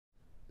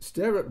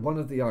Stare at one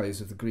of the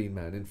eyes of the green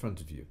man in front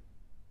of you.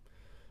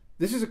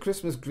 This is a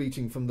Christmas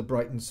greeting from the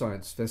Brighton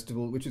Science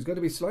Festival, which is going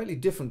to be slightly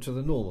different to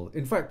the normal.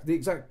 In fact, the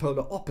exact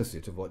polar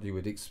opposite of what you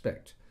would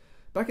expect.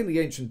 Back in the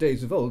ancient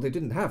days of old, they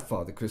didn't have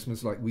Father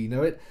Christmas like we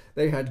know it.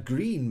 They had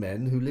green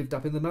men who lived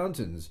up in the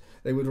mountains.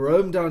 They would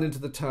roam down into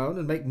the town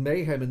and make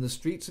mayhem in the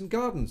streets and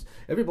gardens.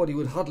 Everybody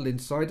would huddle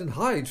inside and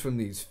hide from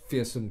these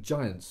fearsome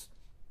giants.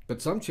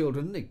 But some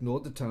children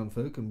ignored the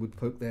townfolk and would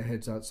poke their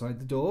heads outside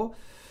the door.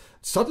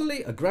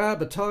 Suddenly, a grab,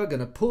 a tug,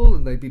 and a pull,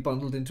 and they'd be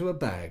bundled into a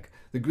bag.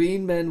 The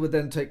green men would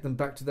then take them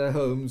back to their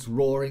homes,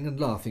 roaring and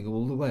laughing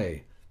all the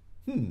way.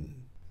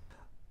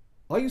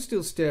 Are you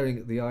still staring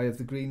at the eye of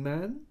the green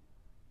man?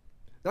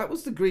 That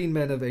was the green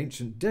men of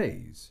ancient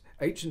days.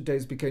 Ancient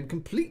days became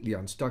completely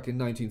unstuck in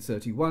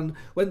 1931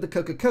 when the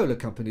Coca-Cola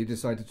company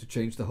decided to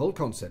change the whole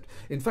concept.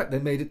 In fact, they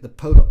made it the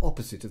polar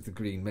opposite of the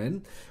green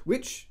men,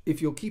 which,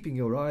 if you're keeping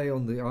your eye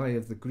on the eye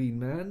of the green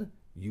man,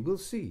 you will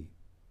see.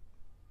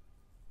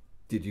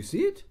 Did you see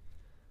it?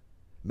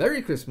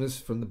 Merry Christmas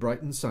from the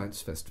Brighton Science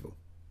Festival.